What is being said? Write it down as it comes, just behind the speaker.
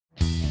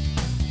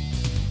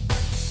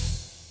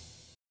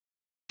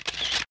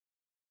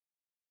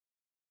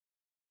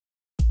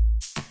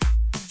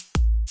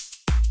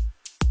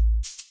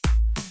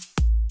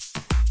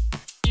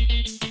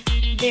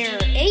There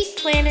are 8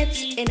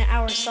 planets in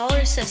our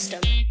solar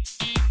system.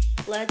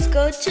 Let's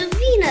go to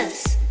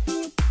Venus.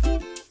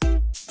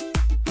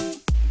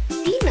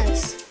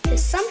 Venus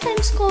is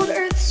sometimes called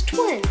Earth's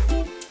twin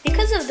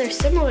because of their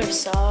similar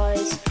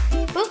size.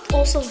 Both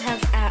also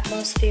have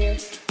atmosphere,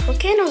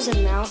 volcanoes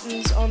and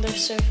mountains on their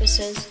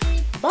surfaces,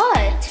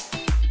 but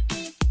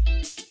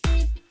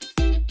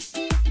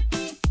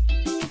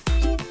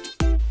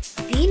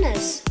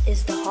Venus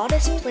is the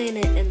hottest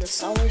planet in the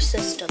solar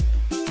system.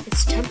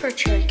 Its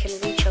temperature can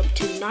reach up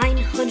to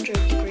 900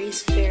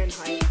 degrees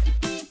Fahrenheit.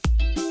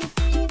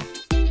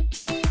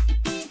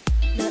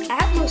 The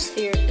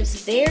atmosphere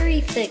is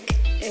very thick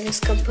and is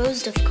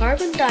composed of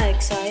carbon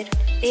dioxide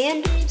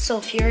and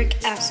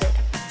sulfuric acid,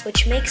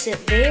 which makes it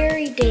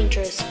very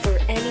dangerous for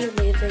any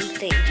living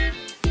thing.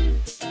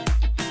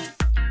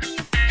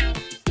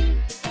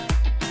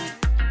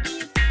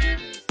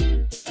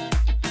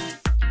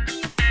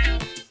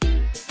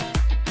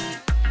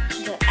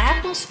 The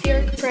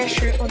atmospheric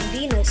pressure on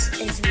Venus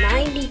is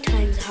 90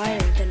 times higher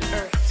than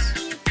Earth's.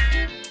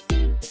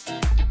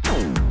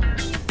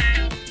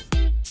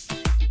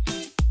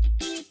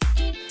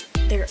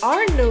 There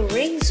are no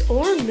rings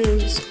or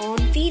moons on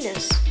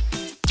Venus.